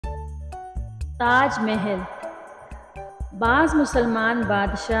تاج محل۔ بعض مسلمان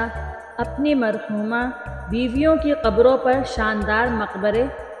بادشاہ اپنی مرحومہ بیویوں کی قبروں پر شاندار مقبرے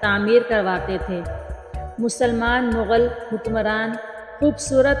تعمیر کرواتے تھے۔ مسلمان مغل حکمران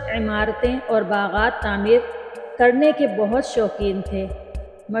خوبصورت عمارتیں اور باغات تعمیر کرنے کے بہت شوقین تھے۔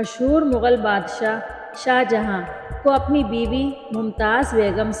 مشہور مغل بادشاہ شاہ جہاں کو اپنی بیوی ممتاز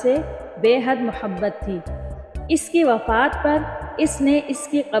بیگم سے بے حد محبت تھی۔ اس کی وفات پر اس نے اس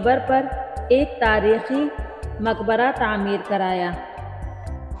کی قبر پر ایک تاریخی مقبرہ تعمیر کرایا۔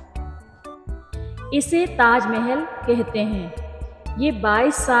 اسے تاج محل کہتے ہیں۔ یہ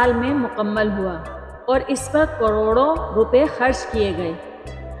 22 سال میں مکمل ہوا اور اس پر کروڑوں روپے خرچ کیے گئے۔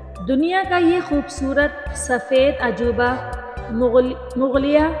 دنیا کا یہ خوبصورت سفید عجوبہ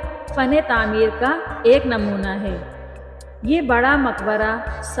مغلیہ فن تعمیر کا ایک نمونہ ہے۔ یہ بڑا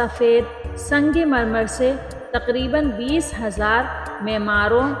مقبرہ سفید سنگ مرمر سے تقریباً 20,000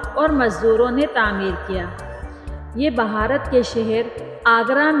 معماروں اور مزدوروں نے تعمیر کیا۔ یہ بھارت کے شہر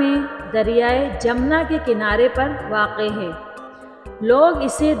آگرہ میں دریائے جمنا کے کنارے پر واقع ہے۔ لوگ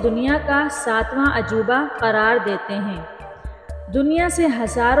اسے دنیا کا 7واں عجوبہ قرار دیتے ہیں۔ دنیا سے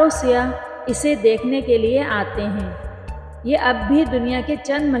ہزاروں سیاح اسے دیکھنے کے لیے آتے ہیں۔ یہ اب بھی دنیا کے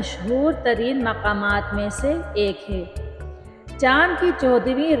چند مشہور ترین مقامات میں سے ایک ہے۔ چاند کی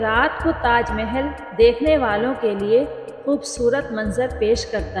 14ویں رات کو تاج محل دیکھنے والوں کے لیے خوبصورت منظر پیش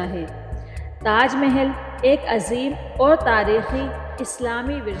کرتا ہے۔ تاج محل ایک عظیم اور تاریخی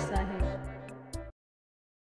اسلامی ورثہ ہے۔